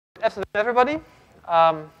afternoon, everybody.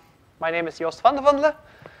 My name is Joost VandeVondele.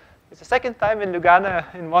 It's the second time in Lugano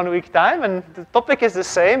in 1 week time, and the topic is the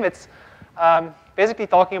same. It's basically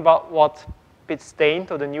talking about what Piz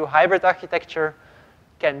Daint, or the new hybrid architecture,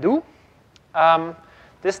 can do.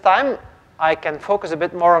 This time, I can focus a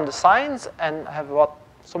bit more on the science and have a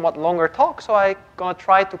somewhat longer talk, so I'm going to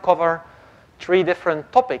try to cover 3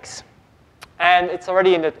 different topics. And it's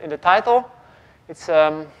already in the title. It's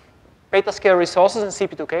Petascale resources in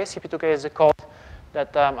CP2K. CP2K is a code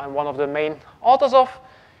that I'm one of the main authors of.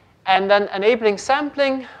 And then enabling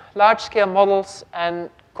sampling, large-scale models, and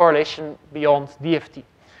correlation beyond DFT.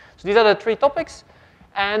 So these are the 3 topics.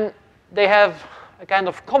 And they have a kind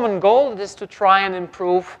of common goal. That is to try and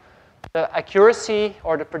improve the accuracy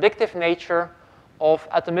or the predictive nature of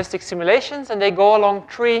atomistic simulations. And they go along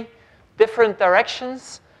 3 different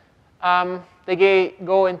directions. They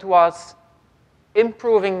go into us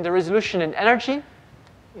improving the resolution in energy,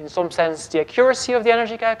 in some sense the accuracy of the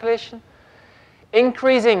energy calculation,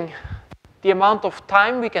 increasing the amount of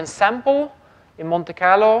time we can sample in Monte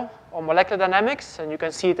Carlo or molecular dynamics, and you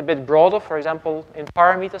can see it a bit broader, for example, in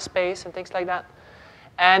parameter space and things like that,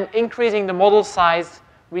 and increasing the model size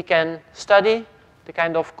we can study, the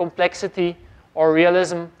kind of complexity or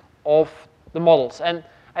realism of the models. And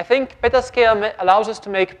I think Petascale allows us to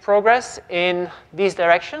make progress in these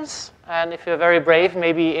directions, and if you're very brave,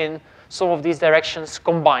 maybe in some of these directions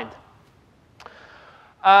combined.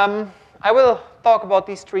 I will talk about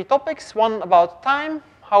these 3 topics. One about time,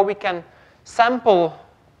 how we can sample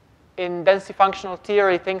in density functional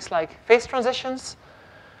theory things like phase transitions,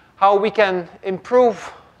 how we can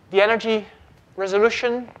improve the energy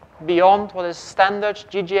resolution beyond what is standard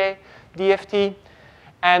GGA, DFT,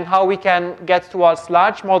 and how we can get towards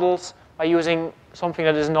large models by using something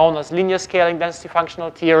that is known as linear scaling density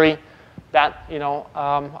functional theory that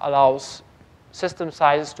allows system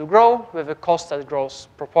sizes to grow with a cost that grows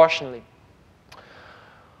proportionally.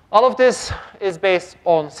 All of this is based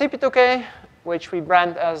on CP2K, which we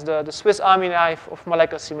brand as the Swiss Army knife of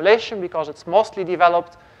molecular simulation because it's mostly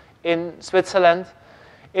developed in Switzerland.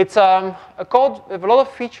 It's a code with a lot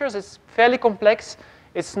of features. It's fairly complex.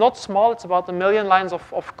 It's not small. It's about 1 million lines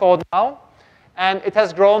of code now. And it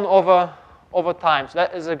has grown over time. So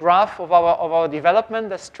that is a graph of our development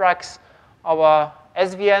that tracks our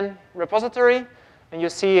SVN repository. And you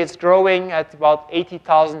see it's growing at about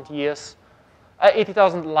 80,000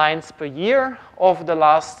 lines per year over the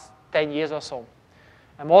last 10 years or so.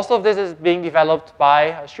 And most of this is being developed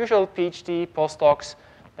by, as usual, PhD postdocs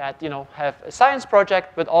that have a science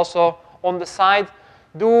project, but also on the side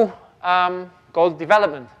do code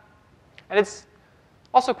development. And it's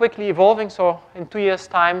also quickly evolving, so in 2 years'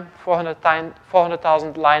 time,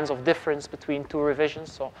 400,000 lines of difference between 2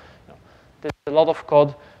 revisions. So there's a lot of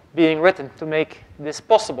code being written to make this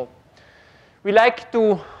possible. We like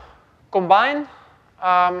to combine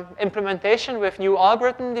implementation with new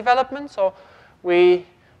algorithm development. So we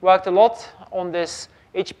worked a lot on this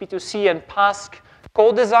HP2C and PASC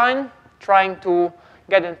code design, trying to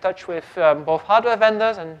get in touch with both hardware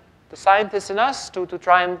vendors and the scientists in us to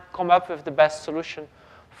try and come up with the best solution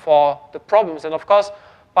for the problems. And of course,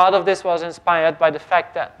 part of this was inspired by the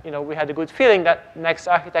fact that we had a good feeling that next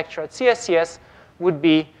architecture at CSCS would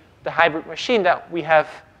be the hybrid machine that we have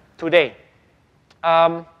today.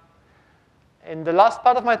 In the last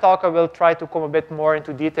part of my talk, I will try to come a bit more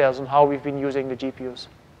into details on how we've been using the GPUs.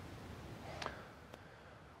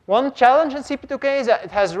 One challenge in CP2K is that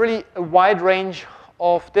it has really a wide range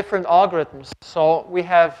of different algorithms. So we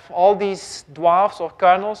have all these dwarfs or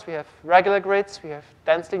kernels. We have regular grids. We have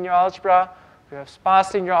dense linear algebra. We have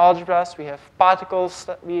sparse linear algebras. We have particles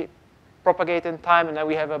that we propagate in time. And then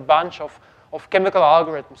we have a bunch of chemical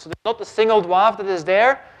algorithms. So there's not a single dwarf that is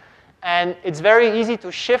there. And it's very easy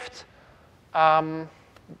to shift the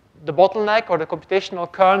bottleneck or the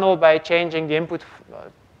computational kernel by changing the input,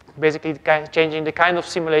 basically changing the kind of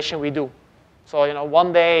simulation we do. So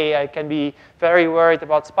one day I can be very worried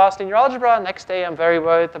about sparse linear algebra. Next day I'm very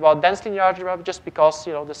worried about dense linear algebra just because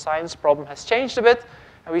the science problem has changed a bit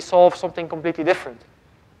and we solve something completely different.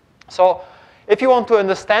 So if you want to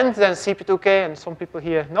understand then CP2K, and some people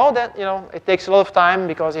here know that it takes a lot of time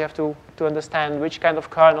because you have to understand which kind of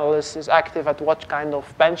kernel is active at what kind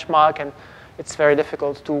of benchmark, and it's very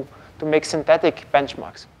difficult to make synthetic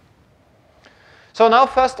benchmarks. So now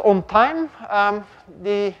first on time,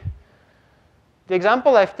 the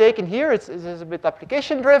example I've taken here is a bit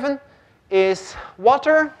application-driven, is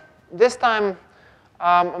water. This time,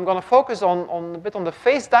 I'm going to focus a bit on the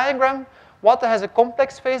phase diagram. Water has a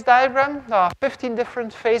complex phase diagram. There are 15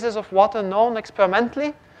 different phases of water known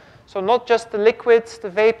experimentally. So not just the liquids, the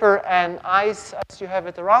vapor, and ice as you have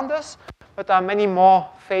it around us, but there are many more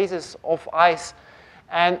phases of ice.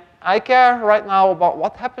 And I care right now about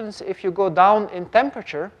what happens if you go down in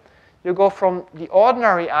temperature. You go from the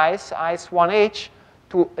ordinary ice, ice 1H,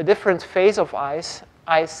 to a different phase of ice,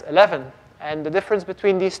 ice 11. And the difference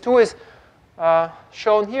between these two is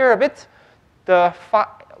shown here a bit. The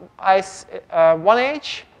ice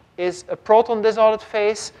 1H is a proton disordered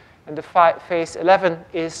phase, and the phase 11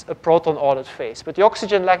 is a proton ordered phase. But the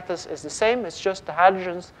oxygen lattice is the same. It's just the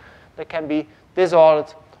hydrogens that can be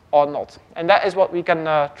disordered or not. And that is what we can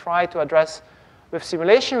try to address with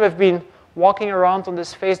simulation. We've been walking around on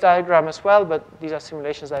this phase diagram as well, but these are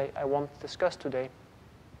simulations I won't discuss today.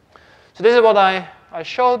 So this is what I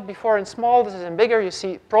showed before in small. This is in bigger. You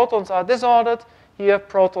see protons are disordered. Here,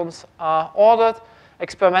 protons are ordered.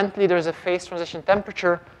 Experimentally, there's a phase transition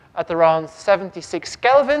temperature at around 76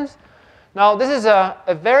 kelvins. Now, this is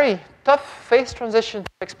a very tough phase transition to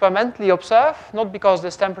experimentally observe, not because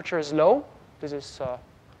this temperature is low. This is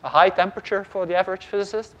a high temperature for the average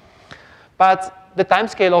physicist, but the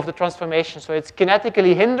timescale of the transformation. So it's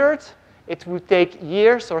kinetically hindered. It would take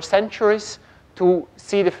years or centuries to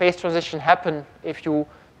see the phase transition happen if you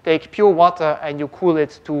take pure water and you cool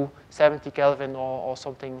it to 70 Kelvin or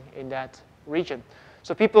something in that region.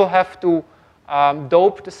 So people have to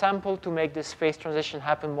dope the sample to make this phase transition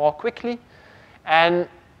happen more quickly. And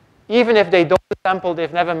even if they dope the sample,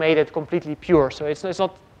 they've never made it completely pure. So it's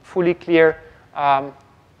not fully clear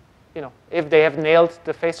if they have nailed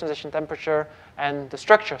the phase transition temperature and the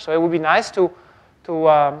structure. So it would be nice to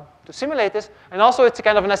simulate this. And also, it's a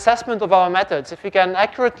kind of an assessment of our methods. If we can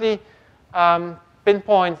accurately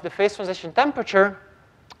pinpoint the phase transition temperature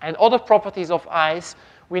and other properties of ice,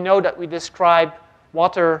 we know that we describe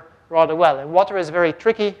water rather well. And water is a very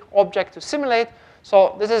tricky object to simulate.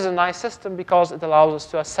 So this is a nice system because it allows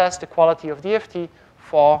us to assess the quality of DFT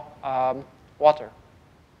for water.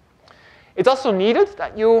 It's also needed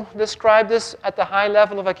that you describe this at a high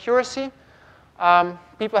level of accuracy.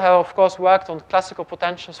 People have, of course, worked on classical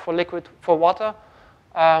potentials for water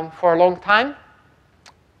for a long time,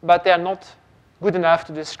 but they are not good enough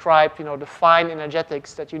to describe the fine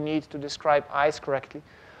energetics that you need to describe ice correctly.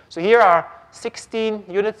 So here are 16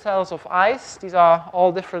 unit cells of ice. These are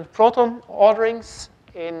all different proton orderings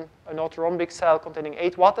in an orthorhombic cell containing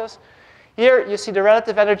 8 waters. Here you see the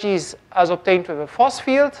relative energies as obtained with a force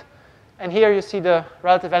field. And here you see the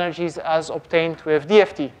relative energies as obtained with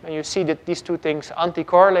DFT. And you see that these two things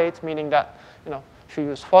anti-correlate, meaning that if you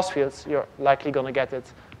use force fields, you're likely going to get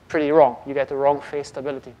it pretty wrong. You get the wrong phase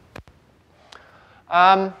stability.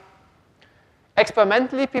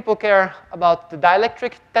 Experimentally, people care about the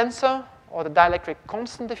dielectric tensor, or the dielectric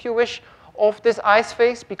constant, if you wish, of this ice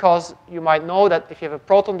phase, because you might know that if you have a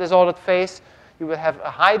proton disordered phase, you will have a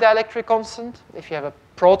high dielectric constant. If you have a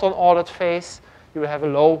proton ordered phase, you will have a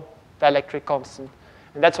low dielectric constant.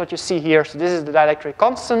 And that's what you see here. So this is the dielectric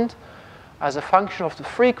constant as a function of the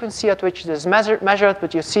frequency at which it is measured,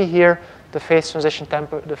 but you see here the phase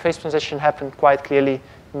transition happened quite clearly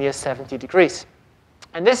near 70 degrees.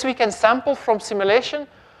 And this we can sample from simulation,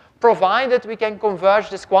 provided we can converge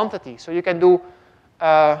this quantity. So you can do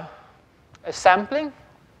a sampling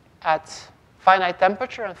at finite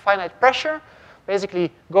temperature and finite pressure,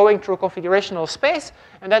 basically going through a configurational space,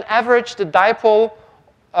 and then average the dipole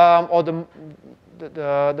or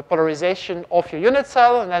the polarization of your unit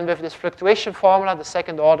cell, and then with this fluctuation formula, the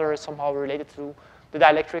second order is somehow related to the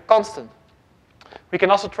dielectric constant. We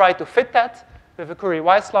can also try to fit that with a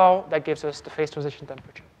Curie-Weiss law that gives us the phase transition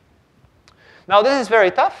temperature. Now this is very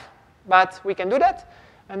tough, but we can do that,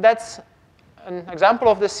 and that's an example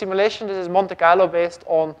of this simulation. This is Monte Carlo based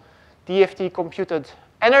on DFT computed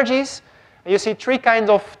energies. And you see 3 kinds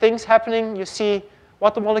of things happening. You see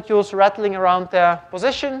water molecules rattling around their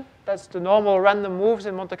position. That's the normal random moves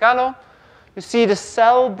in Monte Carlo. You see the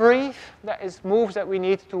cell breathe. That is moves that we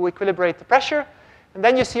need to equilibrate the pressure. And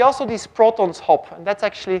then you see also these protons hop. And that's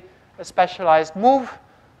actually a specialized move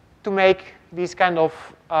to make these kind of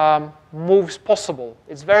moves possible.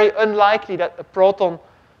 It's very unlikely that a proton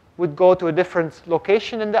would go to a different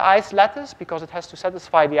location in the ice lattice because it has to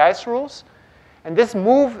satisfy the ice rules. And this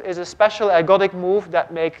move is a special ergodic move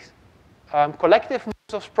that makes collective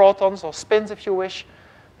moves of protons, or spins if you wish,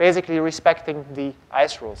 basically respecting the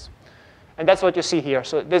ice rules. And that's what you see here.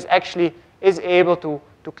 So this actually is able to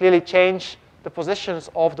clearly change the positions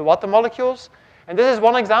of the water molecules. And this is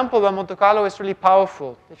one example where Monte Carlo is really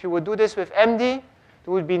powerful. If you would do this with MD,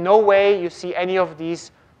 there would be no way you see any of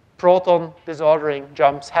these proton disordering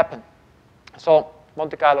jumps happen. So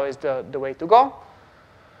Monte Carlo is the way to go.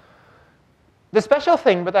 The special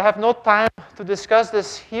thing, but I have no time to discuss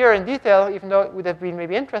this here in detail, even though it would have been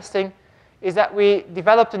maybe interesting, is that we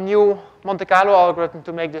developed a new Monte Carlo algorithm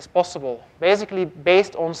to make this possible. Basically,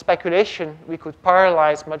 based on speculation, we could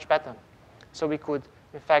parallelize much better. So we could,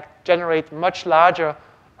 in fact, generate much larger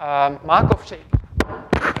Markov chains.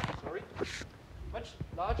 Sorry,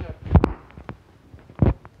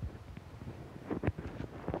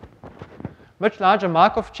 much larger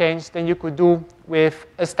Markov chains than you could do with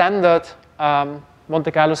a standard Monte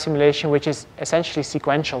Carlo simulation, which is essentially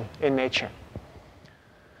sequential in nature.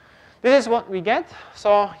 This is what we get.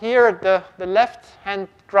 So here, the left-hand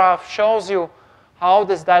graph shows you how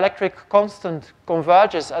this dielectric constant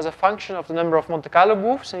converges as a function of the number of Monte Carlo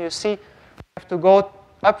moves. And you see we have to go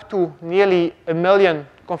up to nearly 1 million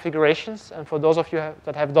configurations. And for those of you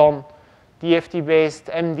that have done DFT-based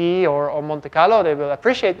MD or Monte Carlo, they will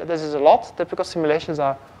appreciate that this is a lot. Typical simulations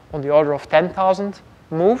are on the order of 10,000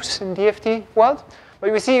 moves in DFT world.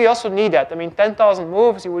 But we see we also need that. I mean, 10,000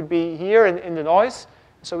 moves, you would be here in the noise.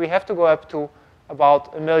 So we have to go up to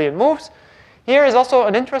about 1 million moves. Here is also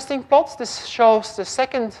an interesting plot. This shows the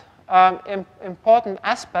second important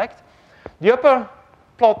aspect. The upper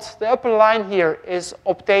plot, the upper line here is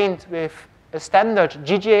obtained with a standard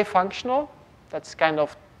GGA functional. That's kind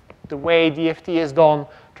of the way DFT is done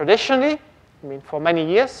traditionally, I mean, for many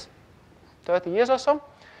years, 30 years or so.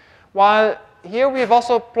 While here we have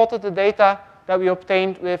also plotted the data that we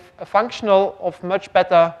obtained with a functional of much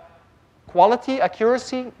better quality,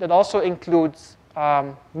 accuracy, that also includes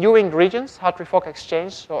new ingredients, Hartree-Fock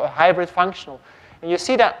exchange, so a hybrid functional. And you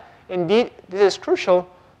see that, indeed, this is crucial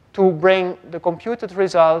to bring the computed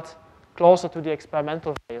result closer to the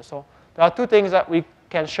experimental value. So there are two things that we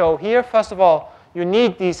can show here. First of all, you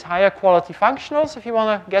need these higher quality functionals if you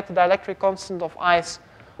want to get the dielectric constant of ice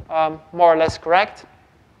more or less correct.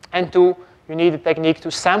 And two, you need a technique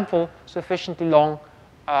to sample sufficiently long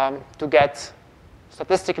to get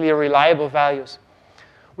statistically reliable values.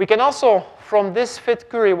 We can also, from this, fit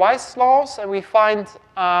Curie-Weiss laws, and we find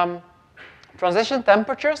transition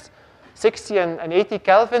temperatures, 60 and 80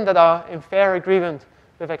 Kelvin, that are in fair agreement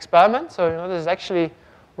with experiment. So this is actually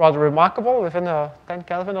rather remarkable. Within 10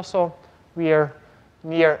 Kelvin or so, we are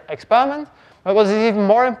near experiment. But what is even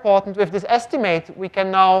more important, with this estimate, we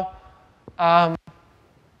can now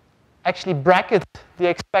actually bracket the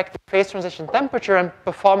expected phase transition temperature and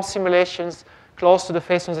perform simulations close to the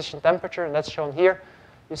phase transition temperature, and that's shown here.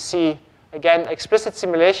 You see, again, explicit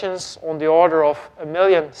simulations on the order of 1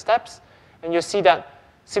 million steps, and you see that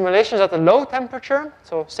simulations at a low temperature,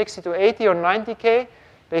 so 60 to 80 or 90 K,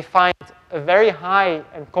 they find a very high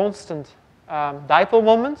and constant dipole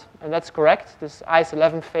moment, and that's correct. This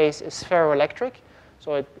ICE-11 phase is ferroelectric,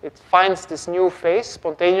 so it finds this new phase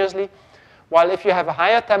spontaneously, while if you have a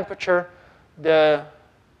higher temperature, the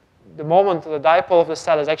moment the dipole of the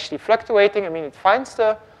cell is actually fluctuating. I mean, it finds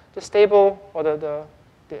the stable or the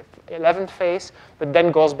 11th phase, but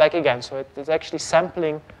then goes back again. So it's actually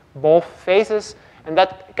sampling both phases, and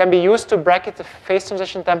that can be used to bracket the phase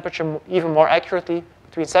transition temperature even more accurately,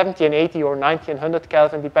 between 70 and 80 or 90 and 100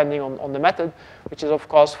 Kelvin, depending on the method, which is, of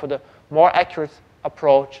course, for the more accurate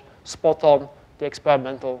approach, spot on the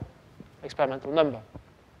experimental number.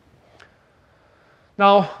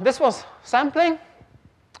 Now, this was sampling.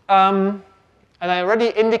 And I already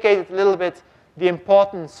indicated a little bit the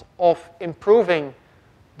importance of improving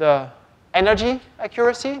the energy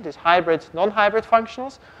accuracy, this hybrid, non-hybrid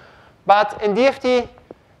functionals. But in DFT,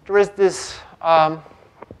 there is this,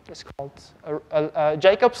 it's called a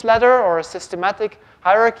Jacob's ladder, or a systematic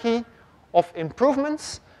hierarchy of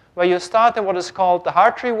improvements, where you start in what is called the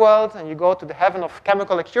Hartree world, and you go to the heaven of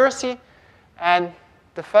chemical accuracy. And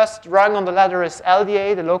the first rung on the ladder is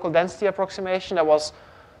LDA, the local density approximation. That was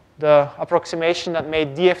the approximation that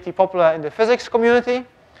made DFT popular in the physics community.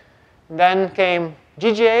 And then came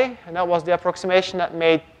GGA, and that was the approximation that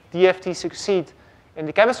made DFT succeed in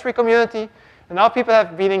the chemistry community. And now people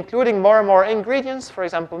have been including more and more ingredients, for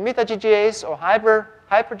example, meta-GGAs or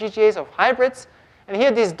hyper-GGAs of hybrids. And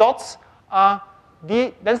here these dots are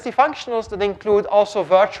the density functionals that include also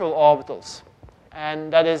virtual orbitals.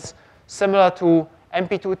 And that is similar to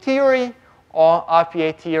MP2 theory or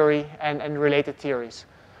RPA theory and related theories.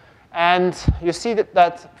 And you see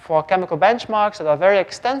that for chemical benchmarks that are very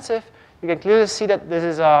extensive, you can clearly see that this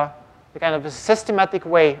is a kind of a systematic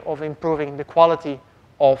way of improving the quality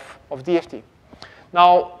of DFT.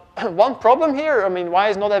 Now, one problem here, I mean, why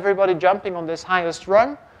is not everybody jumping on this highest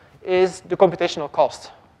rung, is the computational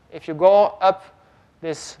cost. If you go up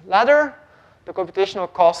this ladder, the computational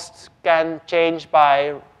costs can change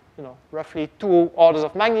by roughly 2 orders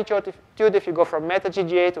of magnitude if you go from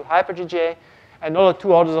meta-GGA to hyper-GGA. another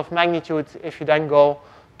 2 orders of magnitude if you then go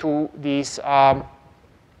to these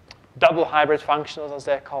double hybrid functionals, as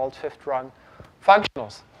they're called, fifth run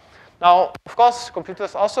functionals. Now, of course,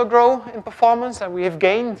 computers also grow in performance, and we have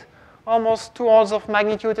gained almost 2 orders of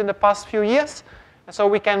magnitude in the past few years. And so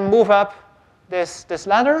we can move up this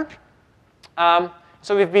ladder.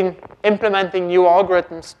 So we've been implementing new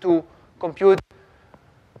algorithms to compute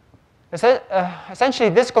essentially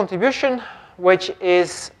this contribution, which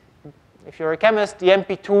is, if you're a chemist, the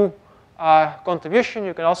MP2 contribution.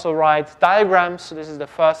 You can also write diagrams. So this is the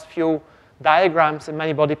first few diagrams in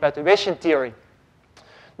many-body perturbation theory.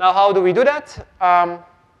 Now, how do we do that?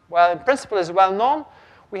 Well, in principle, it's well known.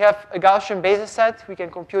 We have a Gaussian basis set. We can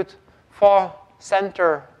compute 4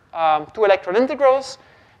 center 2-electron integrals.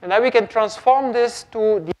 And then we can transform this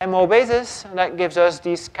to the MO basis. And that gives us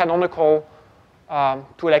these canonical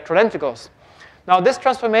 2-electron integrals. Now, this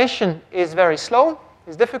transformation is very slow.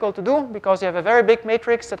 It's difficult to do because you have a very big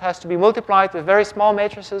matrix that has to be multiplied with very small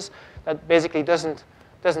matrices that basically doesn't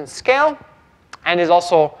scale, and is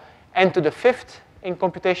also n to the 5th in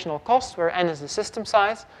computational cost, where n is the system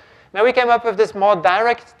size. Now we came up with this more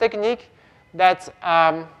direct technique that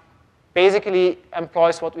basically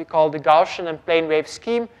employs what we call the Gaussian and plane wave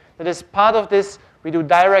scheme. That is part of this we do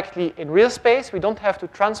directly in real space. We don't have to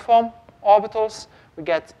transform orbitals. We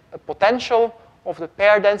get a potential of the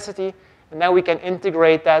pair density, and then we can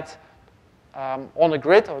integrate that on a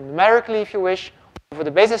grid, or numerically if you wish, over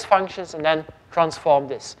the basis functions, and then transform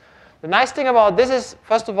this. The nice thing about this is,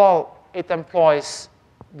 first of all, it employs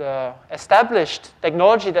the established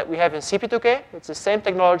technology that we have in CP2K. It's the same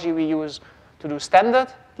technology we use to do standard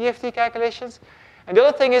DFT calculations. And the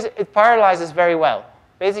other thing is it parallelizes very well.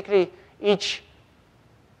 Basically, each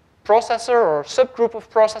processor or subgroup of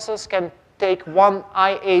processors can take one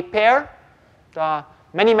IA pair. There are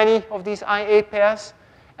many, many of these IA pairs.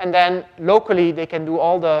 And then locally, they can do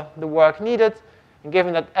all the work needed. And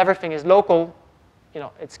given that everything is local,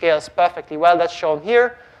 it scales perfectly well. That's shown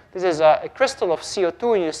here. This is a crystal of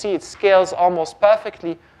CO2, and you see it scales almost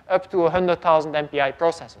perfectly up to 100,000 MPI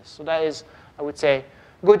processors. So that is, I would say,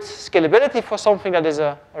 good scalability for something that is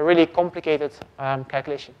a really complicated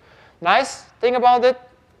calculation. Nice thing about it,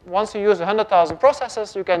 once you use 100,000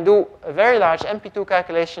 processors, you can do a very large MP2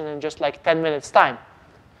 calculation in just like 10 minutes time.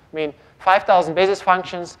 I mean, 5,000 basis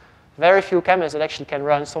functions, very few chemists that actually can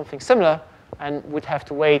run something similar and would have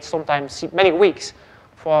to wait sometimes many weeks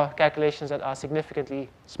for calculations that are significantly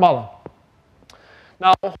smaller.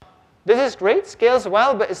 Now, this is great, scales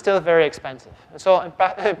well, but it's still very expensive. And so in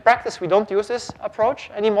practice, we don't use this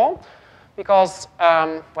approach anymore because,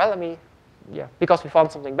 because we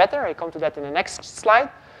found something better. I come to that in the next slide.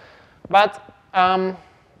 But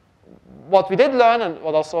what we did learn, and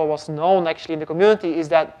what also was known actually in the community, is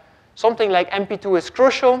that something like MP2 is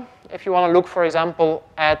crucial if you want to look, for example,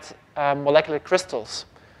 at molecular crystals.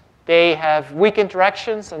 They have weak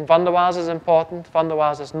interactions, and van der Waals is important. Van der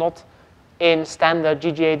Waals is not in standard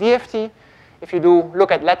GGA DFT. If you do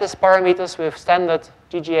look at lattice parameters with standard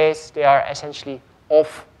GGAs, they are essentially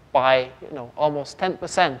off by almost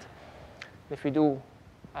 10%. If we do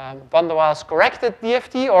van der Waals corrected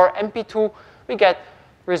DFT or MP2, we get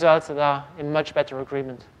results that are in much better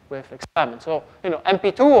agreement with experiments. So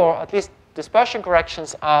MP2, or at least dispersion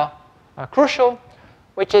corrections, are crucial,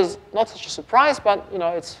 which is not such a surprise, but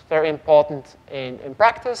it's very important in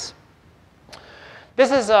practice.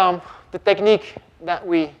 This is the technique that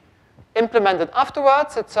we implemented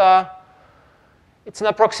afterwards. It's an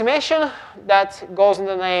approximation that goes in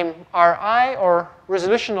the name RI, or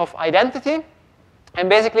resolution of identity. And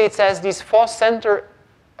basically, it says these four center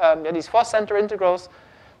integrals,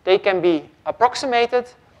 they can be approximated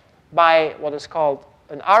by what is called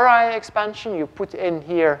an RI expansion. You put in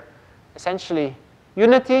here essentially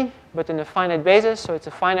unity, but in a finite basis, so it's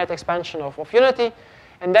a finite expansion of unity.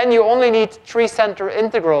 And then you only need 3 center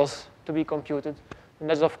integrals to be computed. And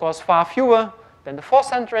that's, of course, far fewer than the 4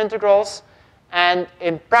 center integrals. And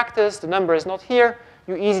in practice, the number is not here.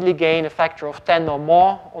 You easily gain a factor of 10 or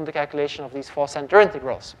more on the calculation of these 4 center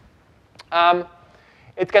integrals.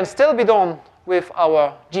 It can still be done with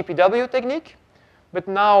our GPW technique, but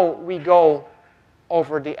now we go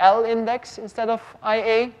over the L index instead of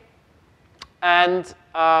IA. And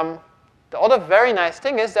the other very nice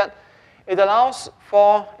thing is that it allows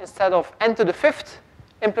for, instead of n to the 5th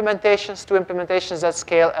implementations, 2 implementations that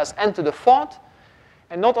scale as n to the 4th,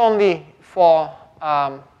 and not only for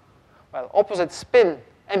opposite spin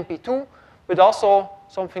MP2, but also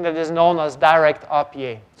something that is known as direct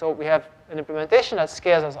RPA. So we have an implementation that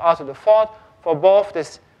scales as r to the 4th for both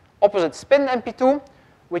this opposite spin MP2,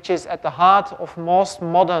 which is at the heart of most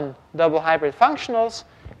modern double hybrid functionals,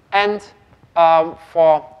 and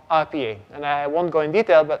for RPA. And I won't go in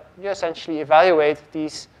detail, but you essentially evaluate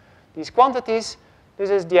these quantities. This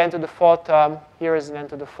is the n to the fourth term. Here is an n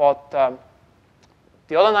to the fourth term.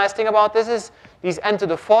 The other nice thing about this is these n to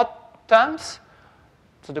the fourth terms,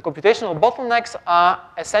 so the computational bottlenecks are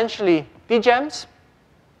essentially degems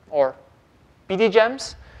or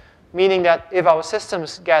PDGEMs, meaning that if our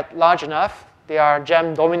systems get large enough, they are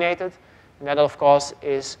gem dominated, and that of course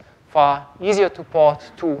is far easier to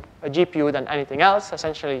port to a GPU than anything else.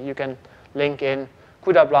 Essentially, you can link in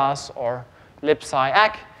CUDA BLAS or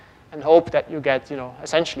libsci-AC and hope that you get,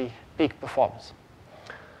 essentially peak performance.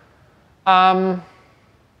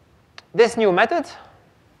 This new method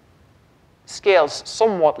scales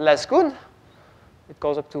somewhat less good. It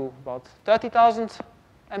goes up to about 30,000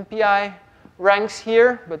 MPI ranks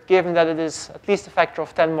here, but given that it is at least a factor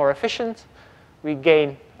of 10 more efficient, we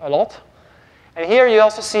gain a lot. And here you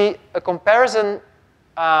also see a comparison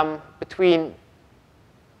between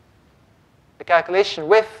the calculation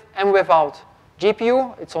with and without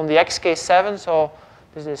GPU. It's on the XK7, so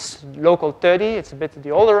this is local 30. It's a bit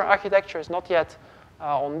the older architecture. It's not yet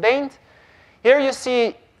on Daint. Here you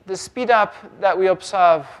see the speed up that we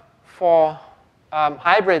observe for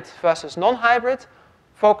hybrid versus non-hybrid,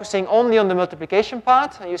 focusing only on the multiplication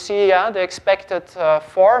part. And you see the expected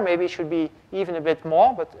 4, maybe it should be even a bit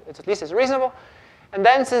more, but it's at least it's reasonable. And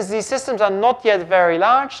then since these systems are not yet very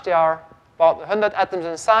large, they are about 100 atoms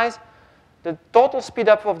in size, the total speed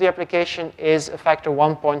up of the application is a factor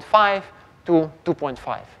 1.5 to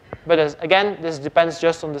 2.5. But again, this depends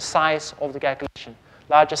just on the size of the calculation.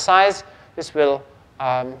 Larger size, this will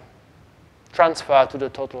transfer to the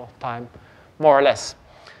total time, more or less.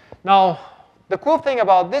 Now, the cool thing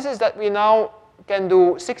about this is that we now can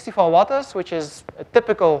do 64 waters, which is a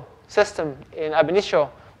typical system in ab initio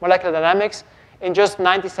molecular dynamics, in just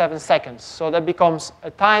 97 seconds. So that becomes a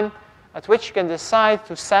time at which you can decide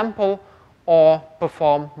to sample or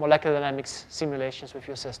perform molecular dynamics simulations with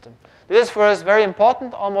your system. This is for us very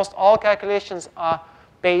important. Almost all calculations are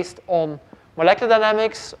based on molecular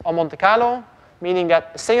dynamics or Monte Carlo, meaning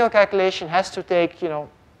that a single calculation has to take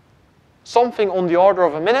something on the order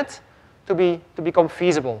of a minute to become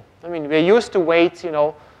feasible. I mean, we're used to wait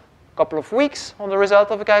a couple of weeks on the result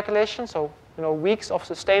of a calculation, so weeks of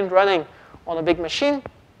sustained running on a big machine,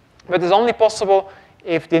 but it's only possible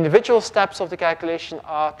if the individual steps of the calculation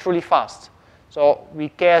are truly fast. So we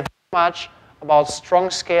care very much about strong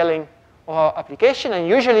scaling of our application, and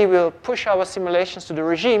usually we'll push our simulations to the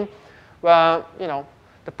regime where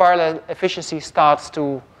the parallel efficiency starts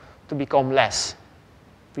to become less.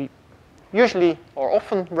 We usually or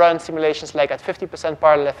often run simulations like at 50%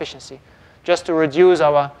 parallel efficiency, just to reduce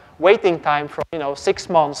our waiting time from 6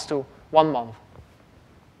 months to 1 month.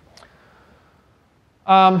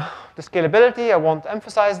 The scalability, I won't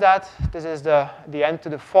emphasize that. This is the n to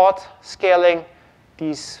the fourth scaling.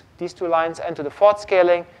 These two lines, n to the fourth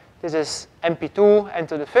scaling. This is MP2, n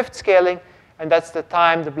to the fifth scaling. And that's the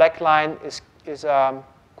time the black line is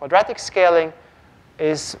quadratic scaling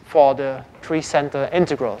is for the 3-center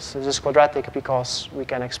integrals. This is quadratic because we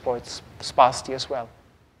can exploit sparsity as well.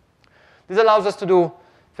 This allows us to do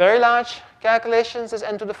very large calculations, this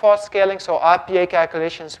n to the fourth scaling. So RPA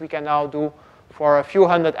calculations we can now do for a few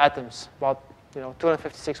hundred atoms, about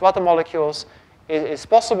 256 water molecules is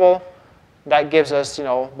possible. That gives us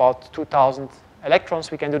about 2,000 electrons.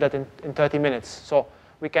 We can do that in 30 minutes. So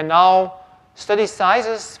we can now study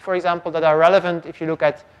sizes, for example, that are relevant if you look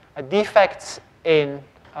at defects in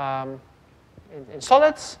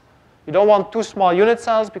solids. You don't want too small unit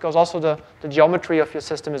cells because also the geometry of your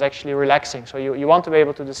system is actually relaxing. So you want to be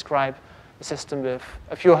able to describe a system with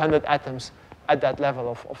a few hundred atoms at that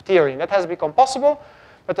level of theory. And that has become possible.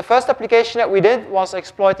 But the first application that we did was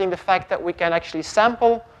exploiting the fact that we can actually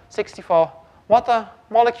sample 64 water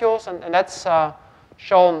molecules. And that's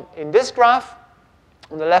shown in this graph.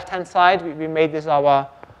 On the left-hand side, we made this our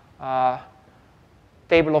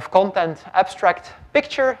table of content abstract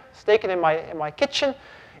picture. It's taken in my kitchen.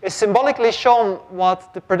 It's symbolically shown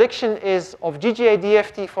what the prediction is of GGA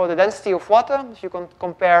DFT for the density of water. If you can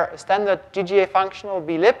compare a standard GGA functional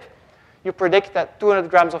blip, you predict that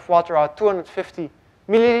 200 grams of water are 250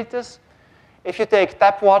 milliliters. If you take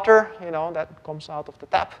tap water, that comes out of the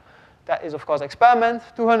tap, that is, of course, experiment,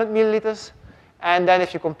 200 milliliters. And then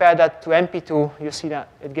if you compare that to MP2, you see that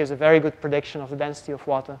it gives a very good prediction of the density of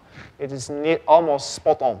water. It is almost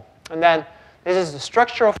spot on. And then this is the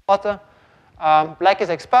structure of water. Black is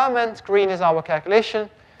experiment, green is our calculation.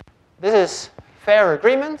 This is fair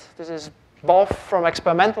agreement. This is both from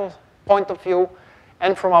experimental point of view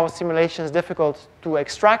and from our simulations difficult to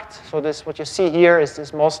extract. So this, what you see here is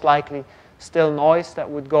this most likely still noise that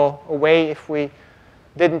would go away if we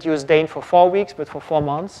didn't use Daint for 4 weeks, but for 4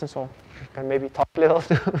 months. And so you can maybe talk a little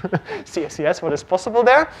to CSCS what is possible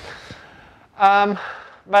there.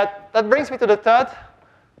 But that brings me to the third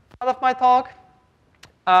part of my talk.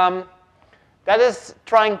 That is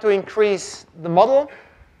trying to increase the model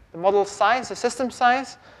size, the system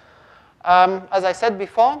size. As I said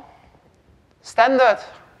before, standard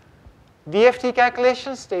DFT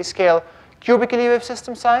calculations, they scale cubically with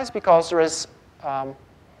system size because there is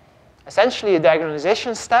essentially a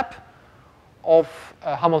diagonalization step of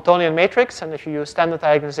a Hamiltonian matrix. And if you use standard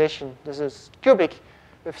diagonalization, this is cubic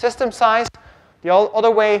with system size. The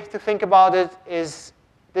other way to think about it is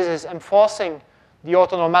this is enforcing the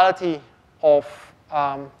orthonormality of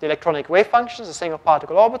the electronic wave functions, the single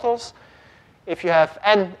particle orbitals. If you have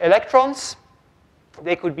n electrons,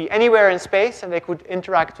 they could be anywhere in space, and they could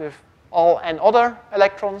interact with all n other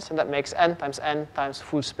electrons, and that makes n times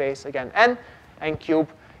full space, again, n cube.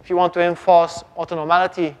 If you want to enforce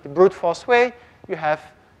orthonormality the brute force way, you have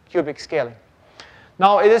cubic scaling.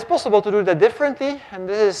 Now, it is possible to do that differently, and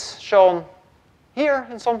this is shown here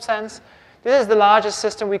in some sense. This is the largest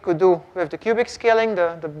system we could do with the cubic scaling,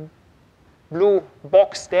 the blue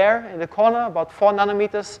box there in the corner, about 4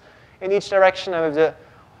 nanometers in each direction. And with the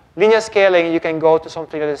linear scaling, you can go to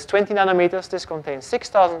something that is 20 nanometers. This contains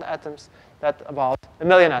 6,000 atoms. That's about 1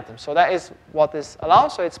 million atoms. So that is what is allowed.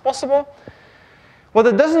 So it's possible. What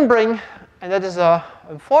it doesn't bring, and that is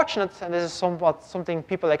unfortunate, and this is something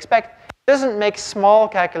people expect, it doesn't make small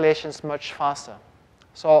calculations much faster.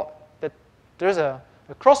 So there's a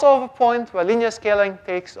crossover point where linear scaling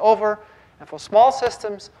takes over. And for small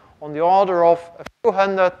systems, on the order of a few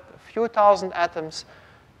hundred, a few thousand atoms,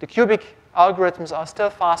 the cubic algorithms are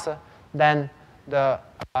still faster than the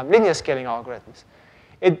linear scaling algorithms.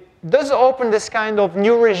 It does open this kind of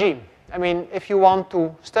new regime. I mean, if you want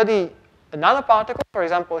to study a nanoparticle, for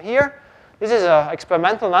example, here, this is an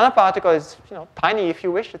experimental nanoparticle. It's tiny if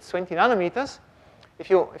you wish. It's 20 nanometers.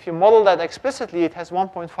 If you model that explicitly, it has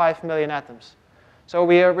 1.5 million atoms. So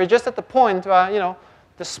we're just at the point where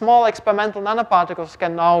the small experimental nanoparticles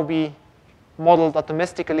can now be modeled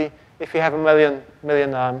atomistically if you have a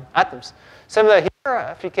million atoms. Similar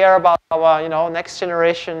here, if you care about our next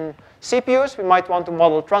generation CPUs, we might want to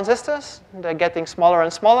model transistors. They're getting smaller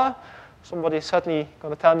and smaller. Somebody's certainly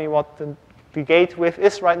going to tell me what the gate width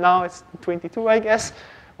is right now. It's 22, I guess.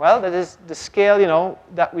 Well, that is the scale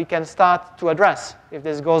that we can start to address. If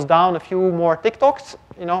this goes down a few more tick-tocks,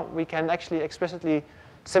 we can actually explicitly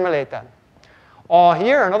simulate that. Or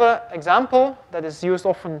here, another example that is used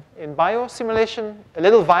often in biosimulation, a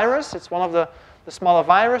little virus. It's one of the smaller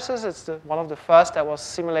viruses. It's one of the first that was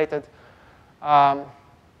simulated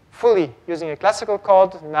fully using a classical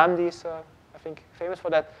code. NAMD is, I think, famous for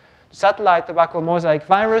that. The satellite tobacco mosaic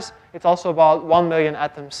virus, it's also about 1 million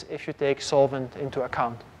atoms if you take solvent into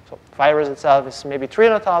account. So virus itself is maybe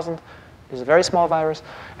 300,000. It's a very small virus.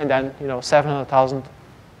 And then 700,000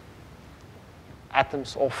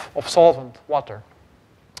 atoms of solvent, water.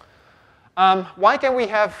 Why can we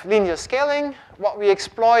have linear scaling? What we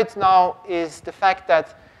exploit now is the fact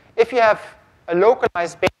that if you have a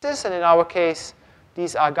localized basis, and in our case,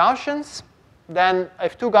 these are Gaussians, then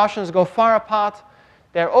if two Gaussians go far apart,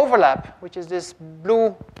 their overlap, which is this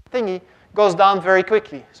blue thingy, goes down very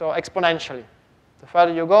quickly, so exponentially. The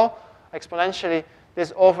further you go, exponentially,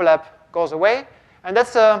 this overlap goes away. And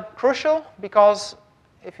that's crucial because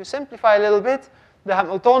if you simplify a little bit, the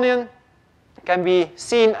Hamiltonian can be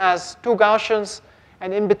seen as two Gaussians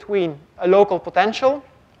and in between a local potential,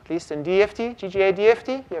 at least in DFT, GGA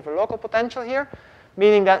DFT, you have a local potential here,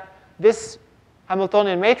 meaning that this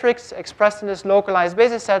Hamiltonian matrix expressed in this localized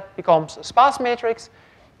basis set becomes a sparse matrix,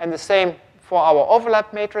 and the same for our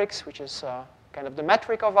overlap matrix, which is kind of the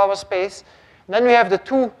metric of our space. And then we have the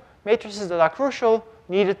two matrices that are crucial,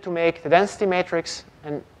 needed to make the density matrix,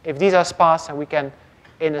 and if these are sparse and we can,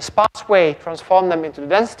 in a sparse way, transform them into the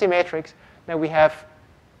density matrix, then we have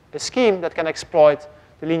a scheme that can exploit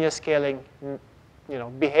the linear scaling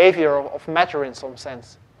behavior of matter in some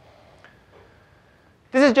sense.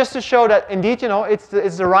 This is just to show that indeed, it's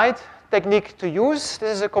the right technique to use.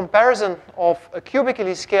 This is a comparison of a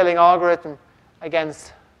cubically scaling algorithm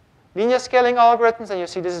against linear scaling algorithms, and you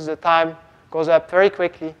see this is the time goes up very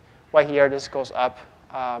quickly, while here this goes up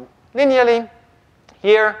linearly.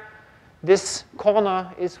 Here, this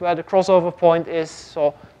corner is where the crossover point is.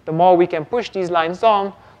 So the more we can push these lines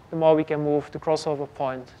down, the more we can move the crossover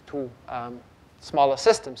point to smaller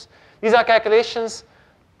systems. These are calculations.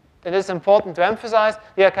 It is important to emphasize,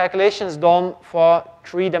 they are calculations done for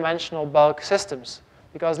 3-dimensional bulk systems.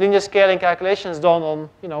 Because linear scaling calculations done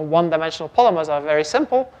on one-dimensional polymers are very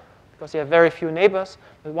simple. because you have very few neighbors.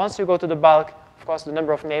 But once you go to the bulk, of course, the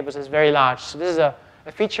number of neighbors is very large. So this is a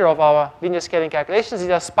feature of our linear scaling calculations. These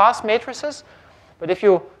are sparse matrices. But if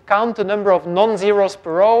you count the number of non-zeros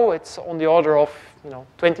per row, it's on the order of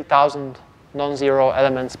 20,000 non-zero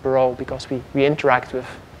elements per row, because we interact with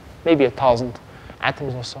maybe 1,000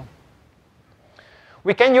 atoms or so.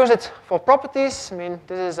 We can use it for properties. I mean,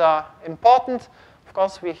 this is important. Of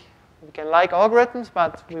course, we can like algorithms,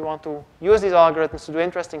 but we want to use these algorithms to do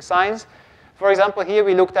interesting science. For example, here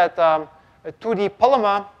we looked at a 2D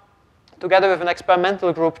polymer together with an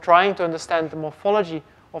experimental group trying to understand the morphology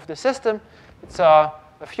of the system. It's a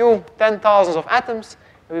few 10,000s of atoms,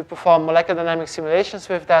 and we perform molecular dynamic simulations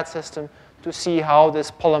with that system to see how this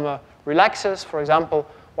polymer relaxes. For example,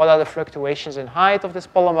 what are the fluctuations in height of this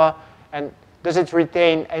polymer, and does it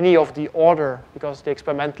retain any of the order? Because the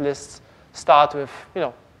experimentalists start with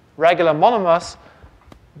regular monomers.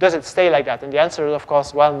 Does it stay like that? And the answer is, of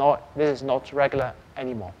course, well, no, this is not regular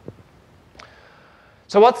anymore.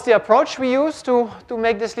 So what's the approach we use to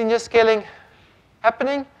make this linear scaling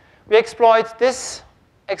happening? We exploit this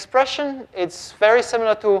expression. It's very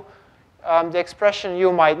similar to the expression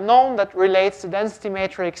you might know that relates the density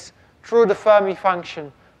matrix through the Fermi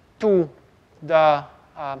function to the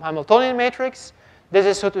Hamiltonian matrix. This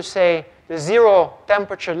is, so to say, the zero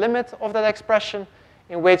temperature limit of that expression,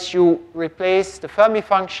 in which you replace the Fermi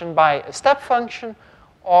function by a step function,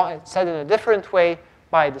 or said in a different way,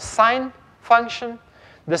 by the sign function.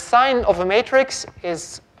 The sign of a matrix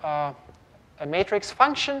is a matrix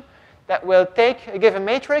function that will take a given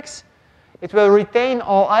matrix. It will retain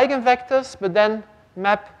all eigenvectors, but then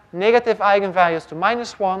map negative eigenvalues to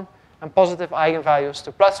 -1 and positive eigenvalues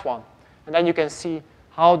to +1. And then you can see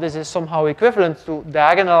how this is somehow equivalent to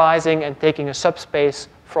diagonalizing and taking a subspace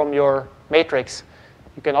from your matrix.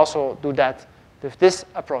 You can also do that with this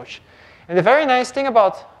approach. And the very nice thing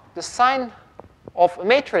about the sign of a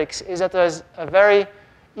matrix is that there's a very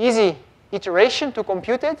easy iteration to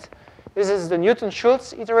compute it. This is the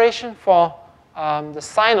Newton-Schulz iteration for the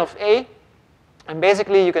sign of A. And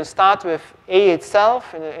basically, you can start with A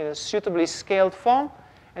itself in a suitably scaled form,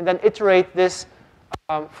 and then iterate this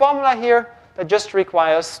formula here that just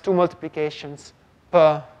requires 2 multiplications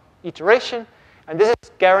per iteration. And this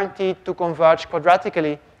is guaranteed to converge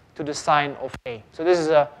quadratically to the sign of A. So this is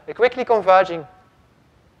a quickly converging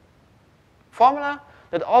formula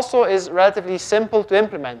that also is relatively simple to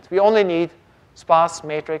implement. We only need sparse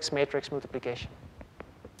matrix multiplication.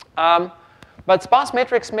 But sparse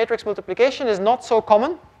matrix multiplication is not so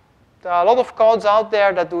common. There are a lot of codes out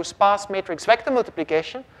there that do sparse matrix vector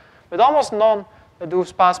multiplication, but almost none that do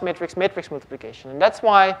sparse matrix multiplication. And that's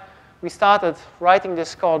why we started writing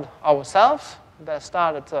this code ourselves. That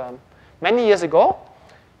started many years ago.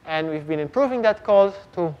 And we've been improving that code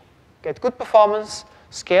to get good performance,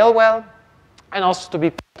 scale well, and also to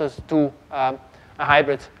be ported to a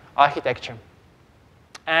hybrid architecture.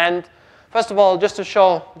 And first of all, just to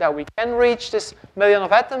show that we can reach this million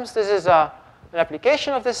of atoms, this is an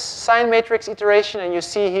application of this sign matrix iteration. And you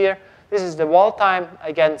see here, this is the wall time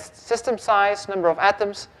against system size, number of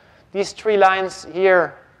atoms. These 3 lines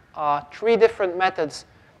here are 3 different methods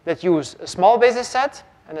that use a small basis set.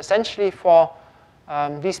 And essentially, for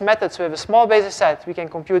these methods with a small basis set, we can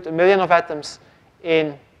compute a million of atoms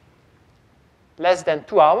in less than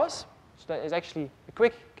 2 hours. So that is actually a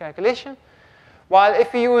quick calculation. While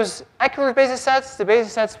if we use accurate basis sets, the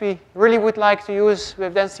basis sets we really would like to use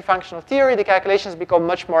with density functional theory, the calculations become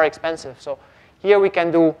much more expensive. So here we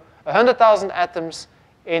can do 100,000 atoms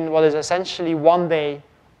in what is essentially 1 day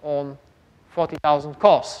on 40,000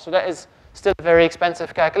 cores. So that is still a very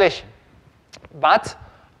expensive calculation. But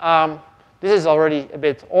this is already a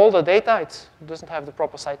bit older data. It doesn't have the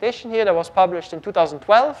proper citation here. That was published in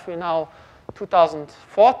 2012. We're now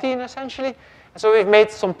 2014, essentially. And so we've made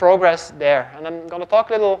some progress there. And I'm going to talk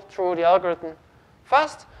a little through the algorithm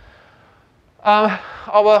first.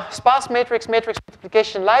 Our sparse matrix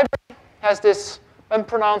multiplication library has this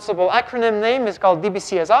unpronounceable acronym name. It's called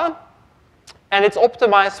DBCSR. And it's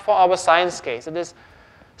optimized for our science case. It is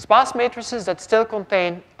sparse matrices that still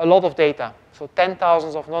contain a lot of data. So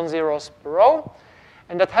 10,000s of non-zeros per row.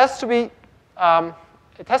 And that has to be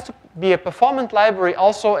it has to be a performant library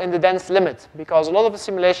also in the dense limit, because a lot of the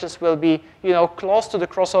simulations will be close to the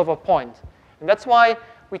crossover point. And that's why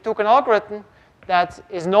we took an algorithm that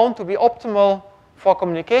is known to be optimal for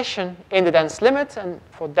communication in the dense limit. And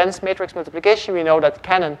for dense matrix multiplication, we know that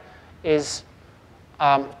Canon is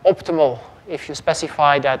optimal if you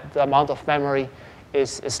specify that the amount of memory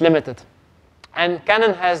is limited. And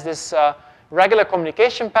Canon has this regular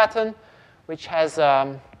communication pattern, which has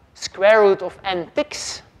square root of n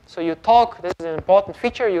ticks. So you talk, this is an important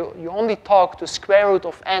feature, you only talk to square root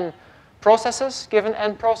of n processes, given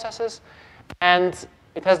n processes. And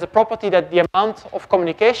it has the property that the amount of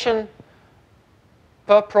communication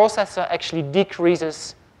per processor actually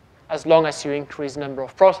decreases as long as you increase the number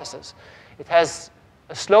of processes. It has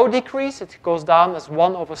a slow decrease. It goes down as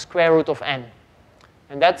 1 over square root of n.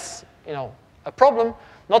 And that's a problem,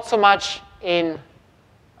 not so much in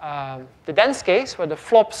the dense case, where the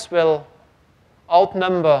flops will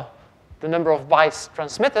outnumber the number of bytes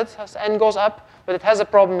transmitted as n goes up, but it has a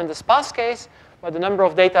problem in the sparse case, where the number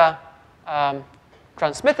of data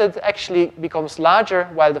transmitted actually becomes larger,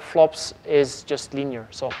 while the flops is just linear.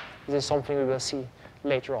 So this is something we will see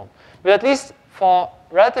later on. But at least for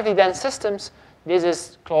relatively dense systems, this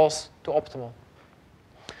is close to optimal.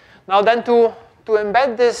 Now then, to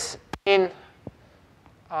embed this in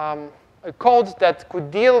a code that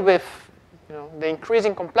could deal with the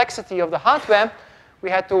increasing complexity of the hardware, we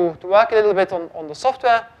had to work a little bit on the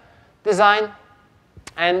software design.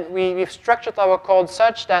 And we've structured our code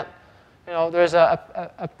such that there's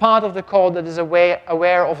a part of the code that is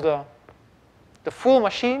aware of the full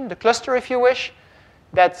machine, the cluster, if you wish,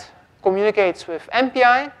 that communicates with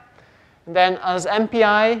MPI. And then as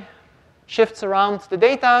MPI shifts around the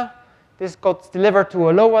data, this got delivered to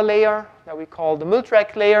a lower layer that we call the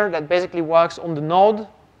multrack layer that basically works on the node.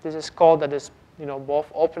 This is code that is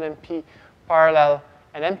both OpenMP parallel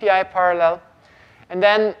and MPI parallel. And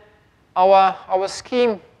then our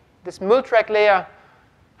scheme, this multrack layer,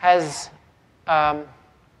 has a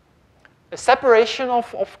separation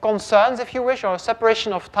of concerns, if you wish, or a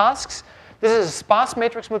separation of tasks. This is a sparse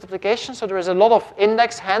matrix multiplication, so there is a lot of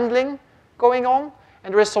index handling going on,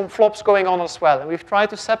 and there is some flops going on as well. And we've tried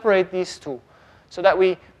to separate these two so that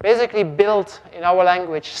we basically build, in our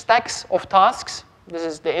language, stacks of tasks. This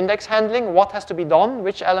is the index handling, what has to be done,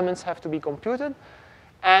 which elements have to be computed.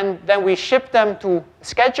 And then we ship them to a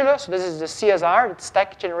scheduler. So this is the CSR, the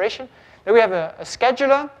stack generation. Then we have a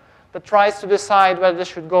scheduler that tries to decide whether this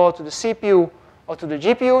should go to the CPU or to the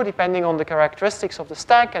GPU, depending on the characteristics of the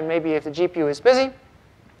stack, and maybe if the GPU is busy.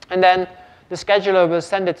 And then the scheduler will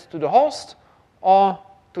send it to the host or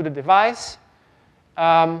to the device.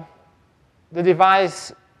 The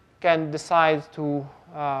device can decide to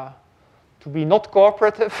be not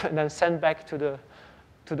cooperative and then send back to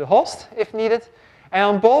the host if needed. And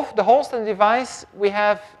on both the host and device, we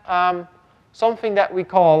have something that we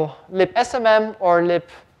call libSMM or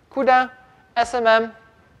libCUDA SMM.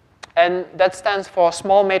 And that stands for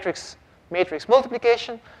small matrix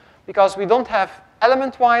multiplication, because we don't have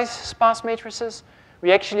element-wise sparse matrices.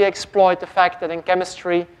 We actually exploit the fact that in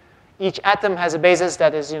chemistry, each atom has a basis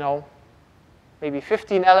that is, maybe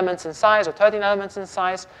 15 elements in size or 13 elements in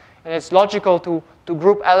size. And it's logical to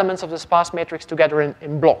group elements of the sparse matrix together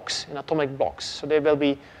in blocks, in atomic blocks. So they will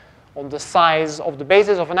be on the size of the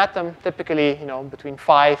basis of an atom, typically between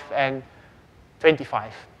 5 and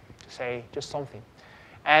 25, to say just something.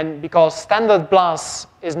 And because standard BLAS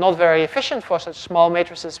is not very efficient for such small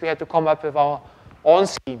matrices, we had to come up with our own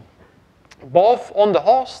scheme, both on the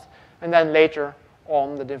host and then later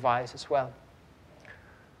on the device as well.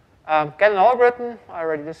 Canon algorithm, I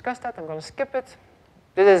already discussed that. I'm going to skip it.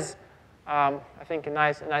 This is, I think, a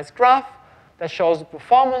nice graph that shows the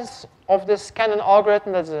performance of this Canon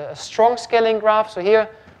algorithm. That's a strong scaling graph. So here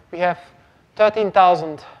we have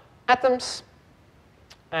 13,000 atoms.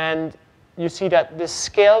 And you see that this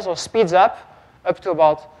scales or speeds up to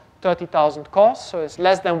about 30,000 cores. So it's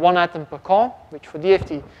less than 1 atom per core, which for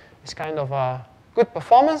DFT is kind of a good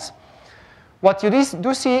performance. What you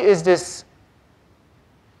do see is this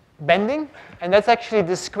bending, and that's actually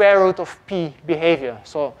the square root of p behavior.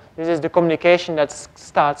 So this is the communication that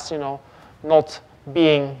starts, not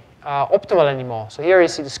being optimal anymore. So here you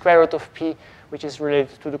see the square root of p, which is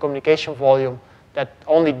related to the communication volume that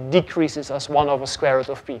only decreases as 1 over square root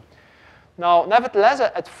of p. Now, nevertheless,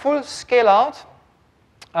 at full scale out,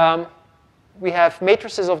 we have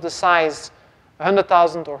matrices of the size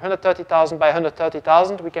 100,000 or 130,000 by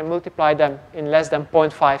 130,000. We can multiply them in less than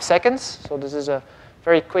 0.5 seconds. So this is a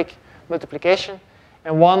very quick multiplication.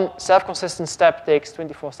 And one self-consistent step takes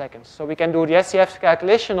 24 seconds. So we can do the SCF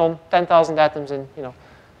calculation on 10,000 atoms in a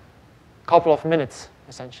couple of minutes,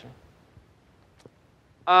 essentially.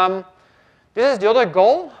 This is the other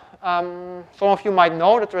goal. Some of you might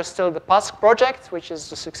know that there is still the PASC project, which is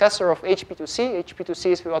the successor of HP2C.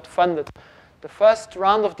 HP2C is what funded the first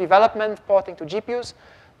round of development porting to GPUs.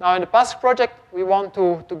 Now in the PASC project, we want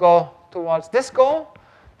to go towards this goal.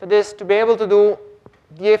 That is to be able to do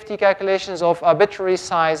DFT calculations of arbitrary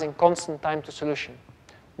size and constant time to solution.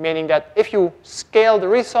 Meaning that if you scale the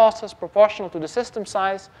resources proportional to the system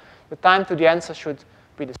size, the time to the answer should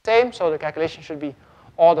be the same, so the calculation should be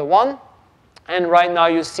order 1. And right now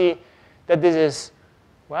you see that this is,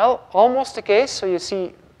 well, almost the case. So you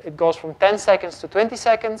see it goes from 10 seconds to 20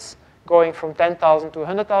 seconds, going from 10,000 to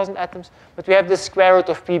 100,000 atoms. But we have this square root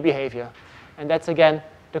of p behavior. And that's, again,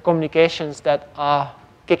 the communications that are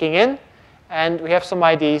kicking in. And we have some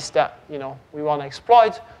ideas that we want to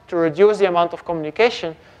exploit to reduce the amount of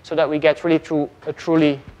communication so that we get really to a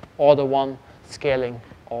truly order 1 scaling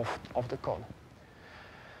of the code.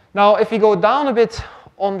 Now, if we go down a bit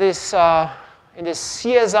on this, in this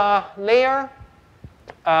CSR layer,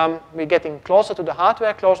 we're getting closer to the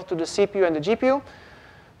hardware, closer to the CPU and the GPU.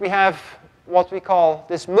 We have what we call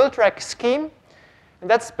this multrack scheme. And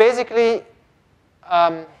that's basically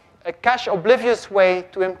a cache-oblivious way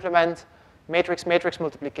to implement matrix-matrix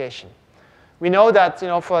multiplication. We know that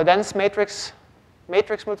for a dense matrix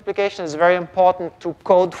multiplication, it's very important to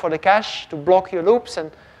code for the cache, to block your loops,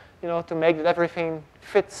 and to make that everything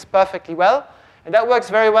fits perfectly well. And that works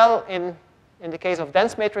very well in the case of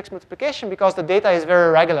dense matrix multiplication because the data is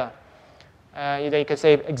very regular. You can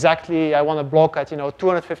say exactly, I want to block at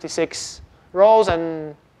 256 rows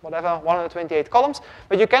and whatever, 128 columns.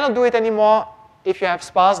 But you cannot do it anymore if you have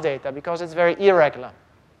sparse data because it's very irregular.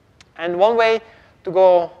 And one way to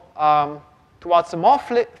go towards a more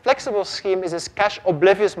flexible scheme is this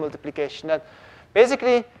cache-oblivious multiplication that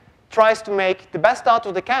basically tries to make the best out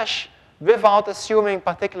of the cache without assuming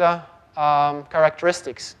particular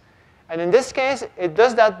characteristics. And in this case, it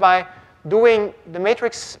does that by doing the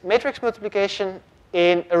matrix multiplication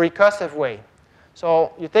in a recursive way.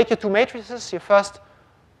 So you take your two matrices, you first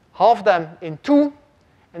halve them in 2,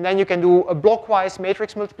 and then you can do a blockwise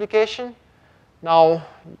matrix multiplication. Now,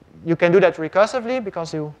 you can do that recursively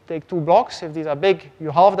because you take 2 blocks. If these are big,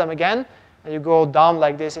 you halve them again, and you go down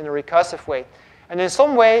like this in a recursive way. And in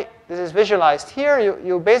some way, this is visualized here.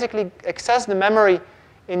 You basically access the memory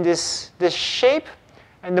in this shape.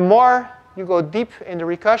 And the more you go deep in the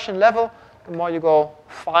recursion level, the more you go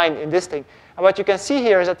fine in this thing. And what you can see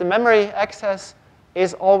here is that the memory access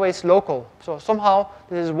is always local. So somehow,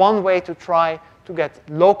 this is one way to try to get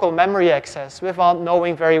local memory access without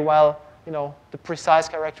knowing very well the precise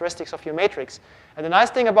characteristics of your matrix. And the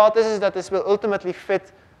nice thing about this is that this will ultimately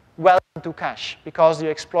fit well into cache because you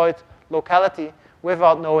exploit locality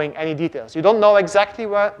without knowing any details. You don't know exactly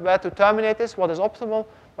where to terminate this, what is optimal,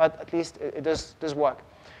 but at least it does work.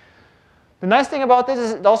 The nice thing about this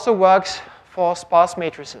is it also works for sparse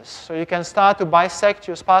matrices. So you can start to bisect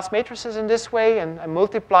your sparse matrices in this way and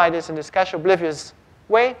multiply this in this cache-oblivious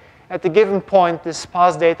way. At a given point, this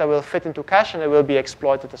sparse data will fit into cache and it will be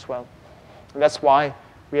exploited as well. And that's why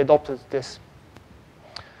we adopted this.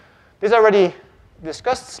 This already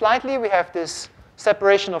discussed slightly. We have this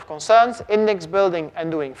separation of concerns, index building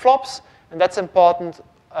and doing flops. And that's important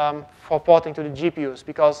for porting to the GPUs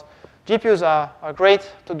because GPUs are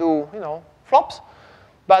great to do flops,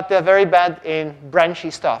 but they're very bad in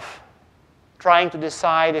branchy stuff. Trying to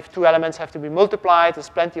decide if 2 elements have to be multiplied, there's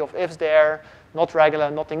plenty of ifs there, not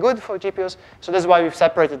regular, nothing good for GPUs. So this is why we've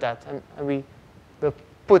separated that. And we will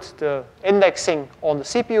put the indexing on the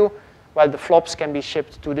CPU while the flops can be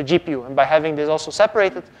shipped to the GPU. And by having this also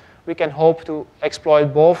separated, we can hope to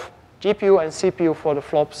exploit both GPU and CPU for the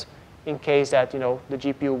flops in case that the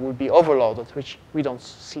GPU would be overloaded, which we don't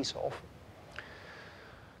see so often.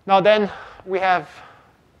 Now then, we have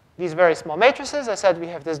these very small matrices. I said we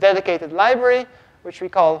have this dedicated library, which we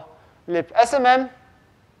call libsmm,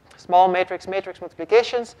 small matrix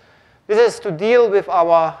multiplications. This is to deal with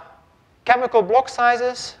our chemical block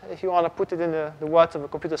sizes. If you want to put it in the words of a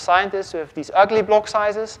computer scientist, we have these ugly block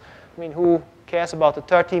sizes. I mean, who cares about a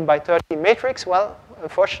 13 by 13 matrix? Well,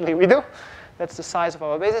 unfortunately, we do. That's the size of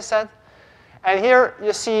our basis set. And here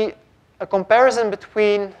you see a comparison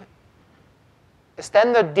between a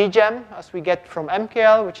standard DGEM, as we get from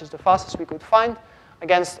MKL, which is the fastest we could find,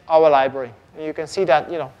 against our library. And you can see that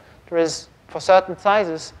there is, for certain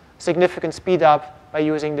sizes, significant speed up by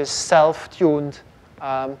using this self-tuned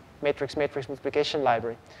matrix multiplication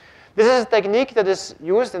library. This is a technique that is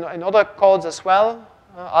used in other codes as well.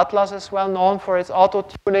 Atlas is well known for its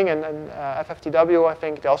auto-tuning, and FFTW, I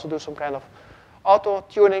think, they also do some kind of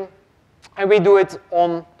auto-tuning. And we do it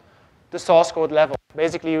on the source code level.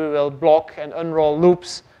 Basically, we will block and unroll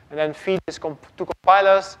loops and then feed this to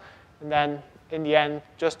compilers, and then in the end,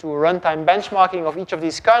 just do a runtime benchmarking of each of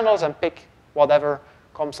these kernels and pick whatever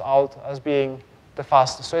comes out as being the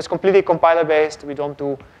fastest. So it's completely compiler-based. We don't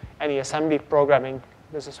do any assembly programming.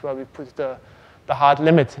 This is where we put the hard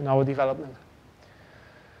limit in our development.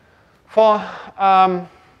 For the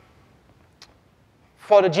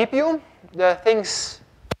GPU, the things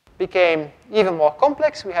became even more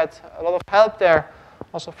complex. We had a lot of help there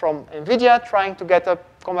also from NVIDIA, trying to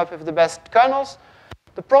come up with the best kernels.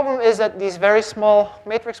 The problem is that these very small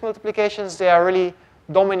matrix multiplications, they are really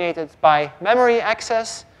dominated by memory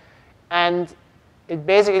access, and it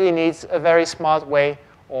basically needs a very smart way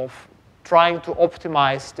of trying to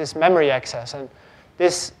optimize this memory access. And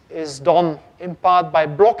this is done in part by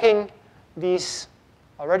blocking these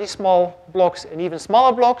already small blocks and even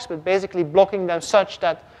smaller blocks, but basically blocking them such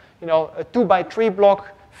that a 2x3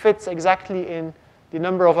 block fits exactly in the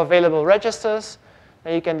number of available registers.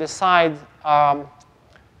 Then you can decide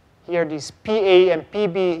here these PA and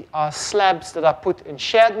PB are slabs that are put in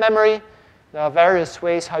shared memory. There are various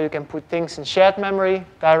ways how you can put things in shared memory,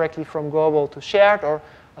 directly from global to shared, or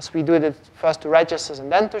as we do it first to registers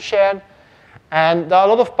and then to shared. And there are a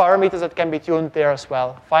lot of parameters that can be tuned there as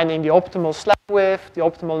well. Finding the optimal slab width, the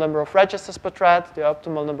optimal number of registers per thread, the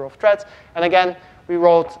optimal number of threads. And again, we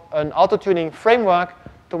wrote an auto-tuning framework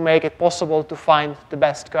to make it possible to find the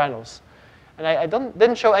best kernels. And I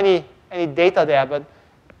didn't show any data there, but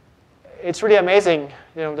it's really amazing,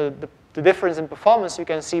 the difference in performance you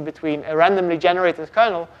can see between a randomly generated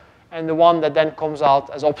kernel and the one that then comes out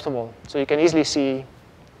as optimal. So you can easily see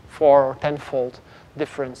 4 or 10-fold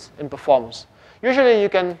difference in performance. Usually you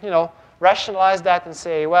can, rationalize that and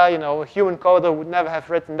say, well, a human coder would never have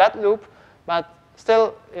written that loop, but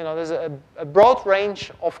still, there's a broad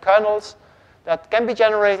range of kernels that can be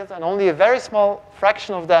generated, and only a very small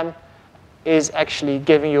fraction of them is actually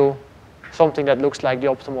giving you something that looks like the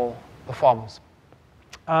optimal performance.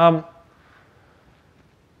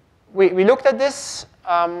 We looked at this.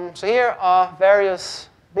 So here are various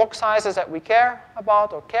block sizes that we care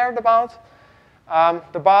about or cared about.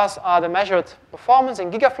 The bars are the measured performance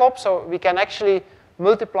in gigaflops, so we can actually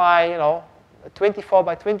multiply, a 24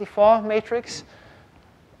 by 24 matrix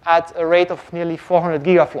at a rate of nearly 400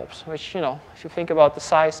 gigaflops, which, if you think about the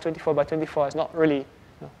size, 24 by 24 is not really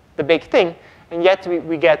the big thing, and yet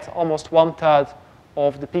we get almost 1/3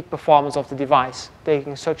 of the peak performance of the device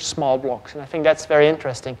taking such small blocks. And I think that's very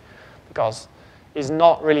interesting because it's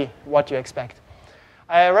not really what you expect.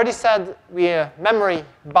 I already said we are memory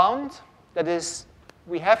bound. That is,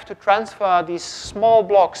 we have to transfer these small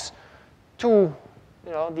blocks to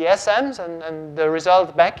the SMs and the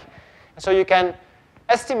result back. And so you can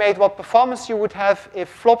estimate what performance you would have if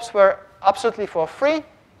flops were absolutely for free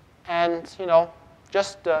and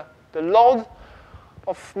just the load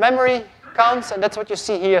of memory counts, and that's what you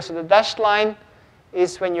see here. So the dashed line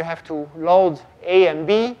is when you have to load A and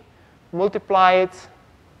B, multiply it,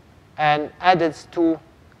 and add it to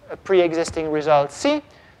a pre-existing result C.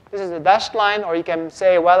 This is the dashed line, or you can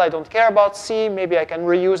say, well, I don't care about C, maybe I can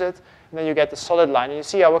reuse it, and then you get the solid line. And you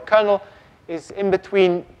see our kernel is in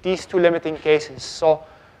between these two limiting cases. So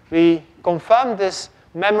we confirm this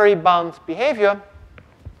memory-bound behavior,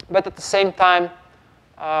 but at the same time,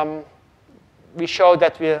 we show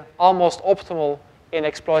that we're almost optimal in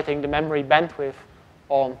exploiting the memory bandwidth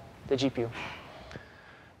on the GPU.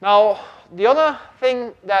 Now, the other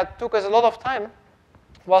thing that took us a lot of time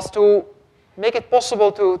was to make it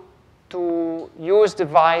possible to use the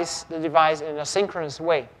device in a synchronous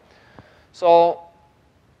way. So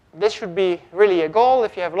this should be really a goal.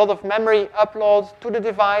 If you have a lot of memory upload to the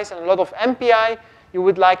device and a lot of MPI, you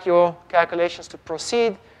would like your calculations to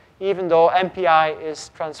proceed, even though MPI is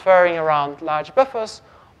transferring around large buffers,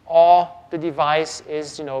 or the device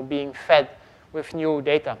is being fed with new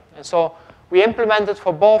data. And so we implemented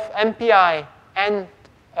for both MPI and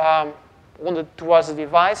towards the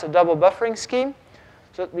device a double buffering scheme,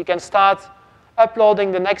 so that we can start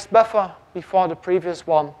uploading the next buffer before the previous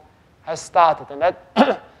one has started. And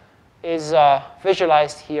that is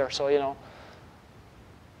visualized here. So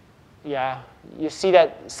you see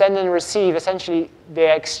that send and receive, essentially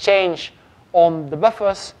they exchange on the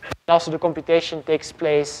buffers, and also the computation takes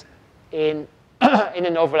place in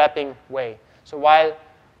an overlapping way. So while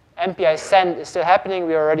MPI send is still happening,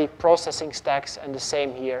 we are already processing stacks, and the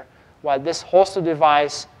same here. While this hosted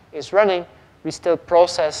device is running, we still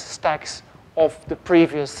process stacks of the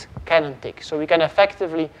previous canon tick. So we can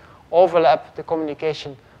effectively overlap the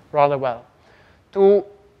communication rather well. To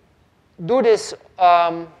do this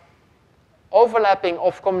overlapping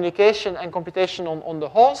of communication and computation on the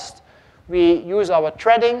host, we use our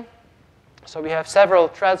threading. So we have several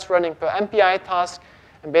threads running per MPI task,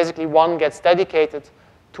 and basically one gets dedicated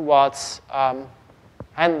towards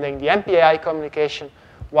handling the MPI communication,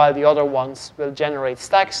 while the other ones will generate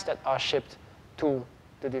stacks that are shipped to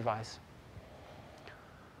the device.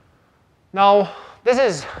 Now, this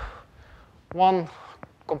is one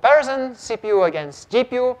comparison, CPU against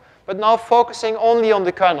GPU. but now focusing only on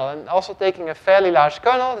the kernel and also taking a fairly large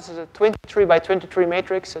kernel. This is a 23 by 23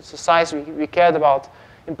 matrix. It's the size we cared about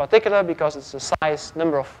in particular because it's the size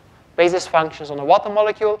number of basis functions on a water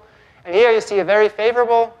molecule. And here you see a very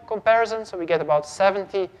favorable comparison. So we get about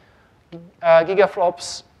 70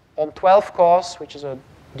 gigaflops on 12 cores, which is a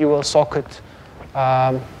dual socket,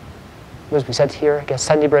 as we said here, I guess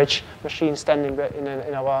Sandy Bridge machine standing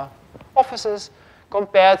in our offices,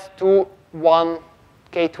 compared to one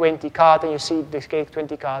K20 card. And you see this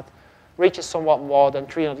K20 card reaches somewhat more than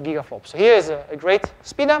 300 gigaflops. So here is a great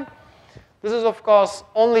speedup. This is, of course,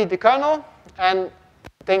 only the kernel. And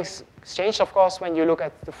things change, of course, when you look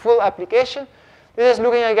at the full application. This is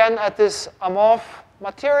looking again at this amorph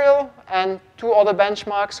material and two other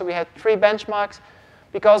benchmarks. So we had 3 benchmarks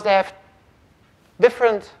because they have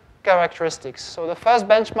different characteristics. So the first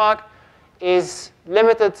benchmark is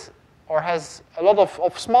limited or has a lot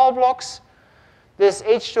of small blocks. This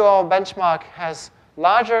H2O benchmark has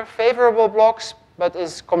larger favorable blocks, but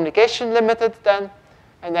is communication limited then.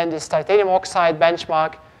 And then this titanium oxide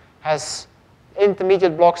benchmark has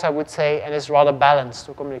intermediate blocks, I would say, and is rather balanced.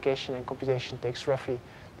 So communication and computation takes roughly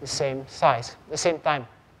the same size, the same time.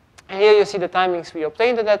 And here you see the timings we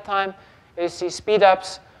obtained at that time. You see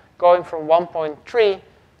speedups going from 1.3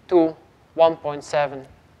 to 1.7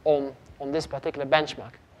 on this particular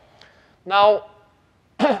benchmark. Now,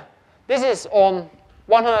 this is on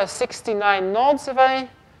 169 nodes, if I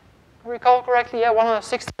recall correctly. Yeah,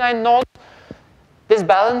 169 nodes. This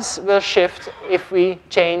balance will shift if we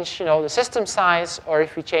change, the system size or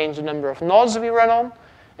if we change the number of nodes we run on.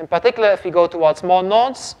 In particular, if we go towards more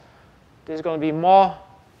nodes, there's going to be more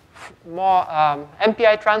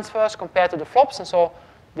MPI transfers compared to the flops, and so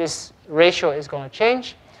this ratio is going to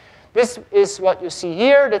change. This is what you see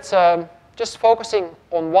here. That's just focusing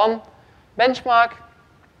on one benchmark.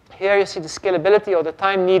 Here you see the scalability or the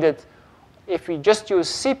time needed if we just use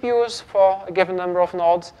CPUs for a given number of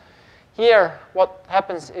nodes. Here, what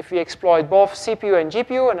happens if we exploit both CPU and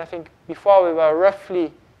GPU, and I think before we were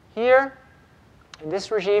roughly here. In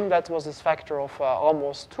this regime, that was this factor of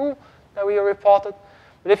almost 2 that we reported.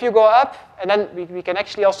 But if you go up, and then we can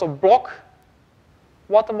actually also block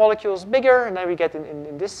water molecules bigger, and then we get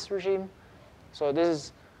in this regime. So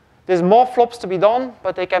there's more flops to be done,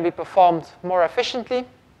 but they can be performed more efficiently.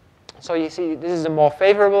 So you see this is a more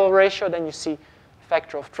favorable ratio. Then you see a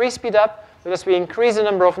factor of 3 speed up. But as we increase the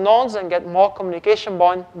number of nodes and get more communication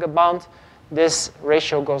bound, this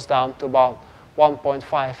ratio goes down to about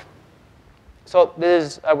 1.5. So this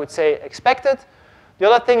is, I would say, expected. The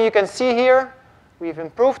other thing you can see here, we've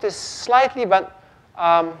improved this slightly, but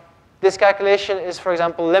this calculation is, for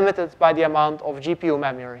example, limited by the amount of GPU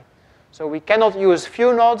memory. So we cannot use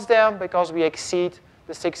few nodes there because we exceed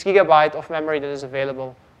the 6 gigabyte of memory that is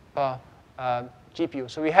available per GPU.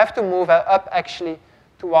 So we have to move up, actually,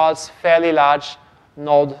 towards fairly large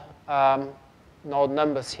node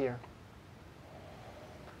numbers here.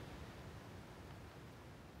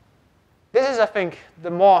 This is, I think,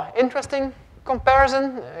 the more interesting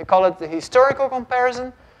comparison. I call it the historical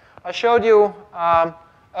comparison. I showed you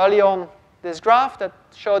early on this graph that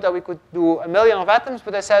showed that we could do 1 million of atoms,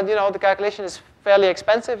 but I said, the calculation is fairly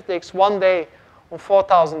expensive. It takes 1 day on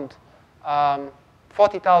 40,000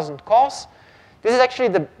 cores. This is actually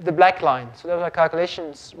the black line. So those are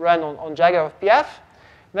calculations run on Jagger of PF.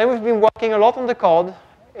 Then we've been working a lot on the code,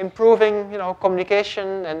 improving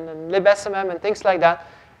communication and libSMM and things like that.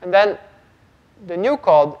 And then the new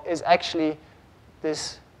code is actually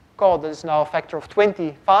this code that is now a factor of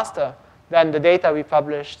 20 faster than the data we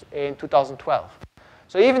published in 2012.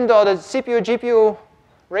 So even though the CPU-GPU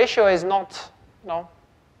ratio is not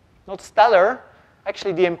stellar,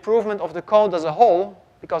 actually the improvement of the code as a whole,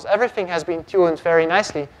 because everything has been tuned very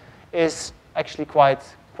nicely, is actually quite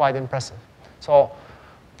impressive. So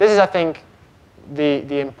this is, I think,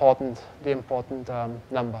 the important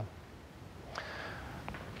number.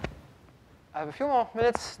 I have a few more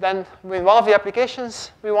minutes. Then, one of the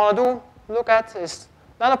applications we want to look at is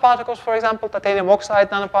nanoparticles, for example, titanium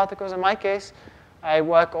oxide nanoparticles. In my case, I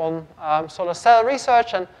work on solar cell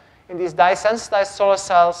research, and in these dye-sensitized solar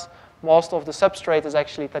cells, most of the substrate is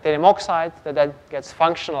actually titanium oxide that then gets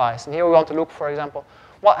functionalized. And here we want to look, for example,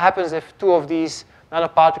 what happens if 2 of these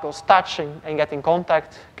nanoparticles touch and get in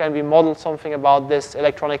contact? Can we model something about this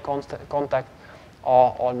electronic contact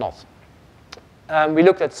or not? We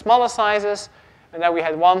looked at smaller sizes, and then we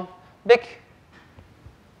had one big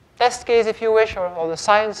test case, if you wish, or the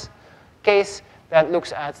science case that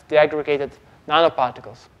looks at the aggregated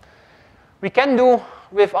nanoparticles. We can do,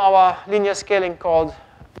 with our linear scaling code,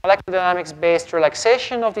 molecular dynamics-based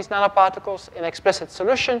relaxation of these nanoparticles in explicit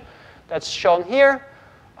solution. That's shown here.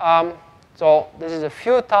 So this is a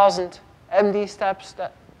few thousand MD steps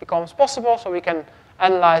that becomes possible. So we can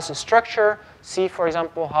analyze the structure, see, for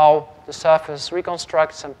example, how the surface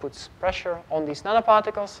reconstructs and puts pressure on these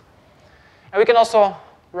nanoparticles. And we can also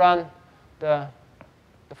run the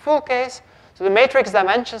full case. So the matrix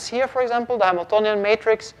dimensions here, for example, the Hamiltonian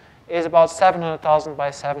matrix is about 700,000 by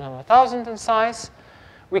 700,000 in size.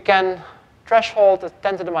 We can threshold at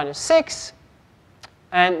 10 to the minus 6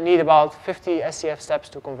 and need about 50 SCF steps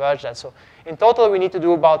to converge that. So in total, we need to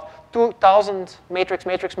do about 2,000 matrix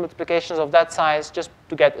multiplications of that size just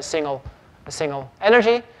to get a single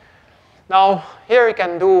energy. Now, here we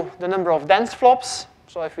can do the number of dense flops.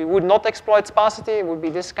 So if we would not exploit sparsity, it would be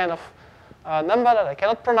this kind of number that I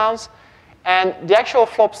cannot pronounce. And the actual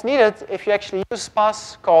flops needed, if you actually use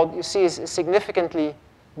sparse code, you see is significantly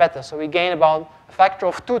better. So we gain about a factor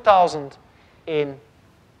of 2,000 in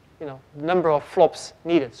the number of flops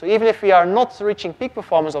needed. So even if we are not reaching peak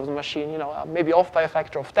performance of the machine, maybe off by a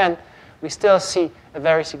factor of 10, we still see a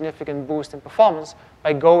very significant boost in performance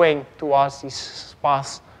by going towards these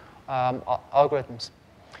sparse algorithms.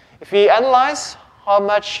 If we analyze how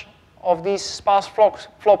much of these sparse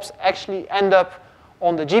flops actually end up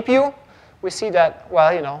on the GPU, we see that,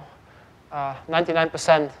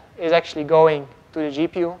 99% is actually going to the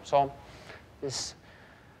GPU. So this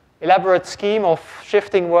elaborate scheme of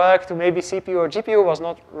shifting work to maybe CPU or GPU was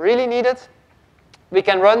not really needed. We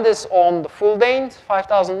can run this on the full Daint,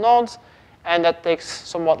 5,000 nodes, and that takes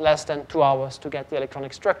somewhat less than 2 hours to get the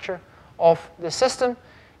electronic structure of the system.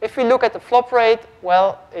 If we look at the flop rate,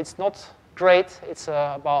 well, it's not great. It's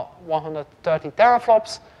about 130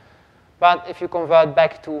 teraflops. But if you convert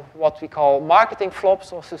back to what we call marketing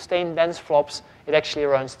flops or sustained dense flops, it actually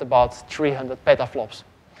runs to about 300 petaflops.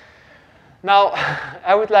 Now,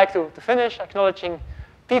 I would like to finish acknowledging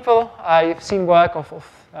people. I've seen work of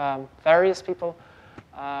various people.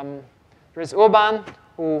 There is Urban,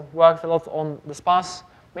 who worked a lot on the sparse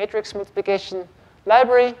matrix multiplication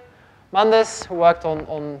library. Mandes, who worked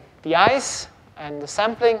on the ICE and the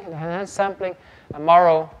sampling, the enhanced sampling. And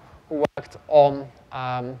Mauro, who worked on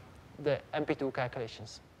the MP2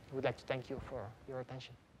 calculations. I would like to thank you for your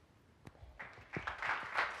attention.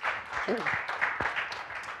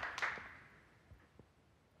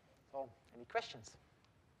 So, any questions?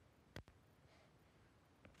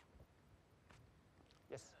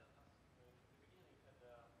 Yes.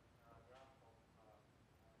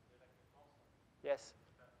 Yes.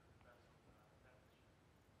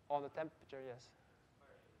 On the temperature, yes.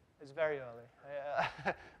 It's very early.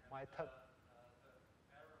 My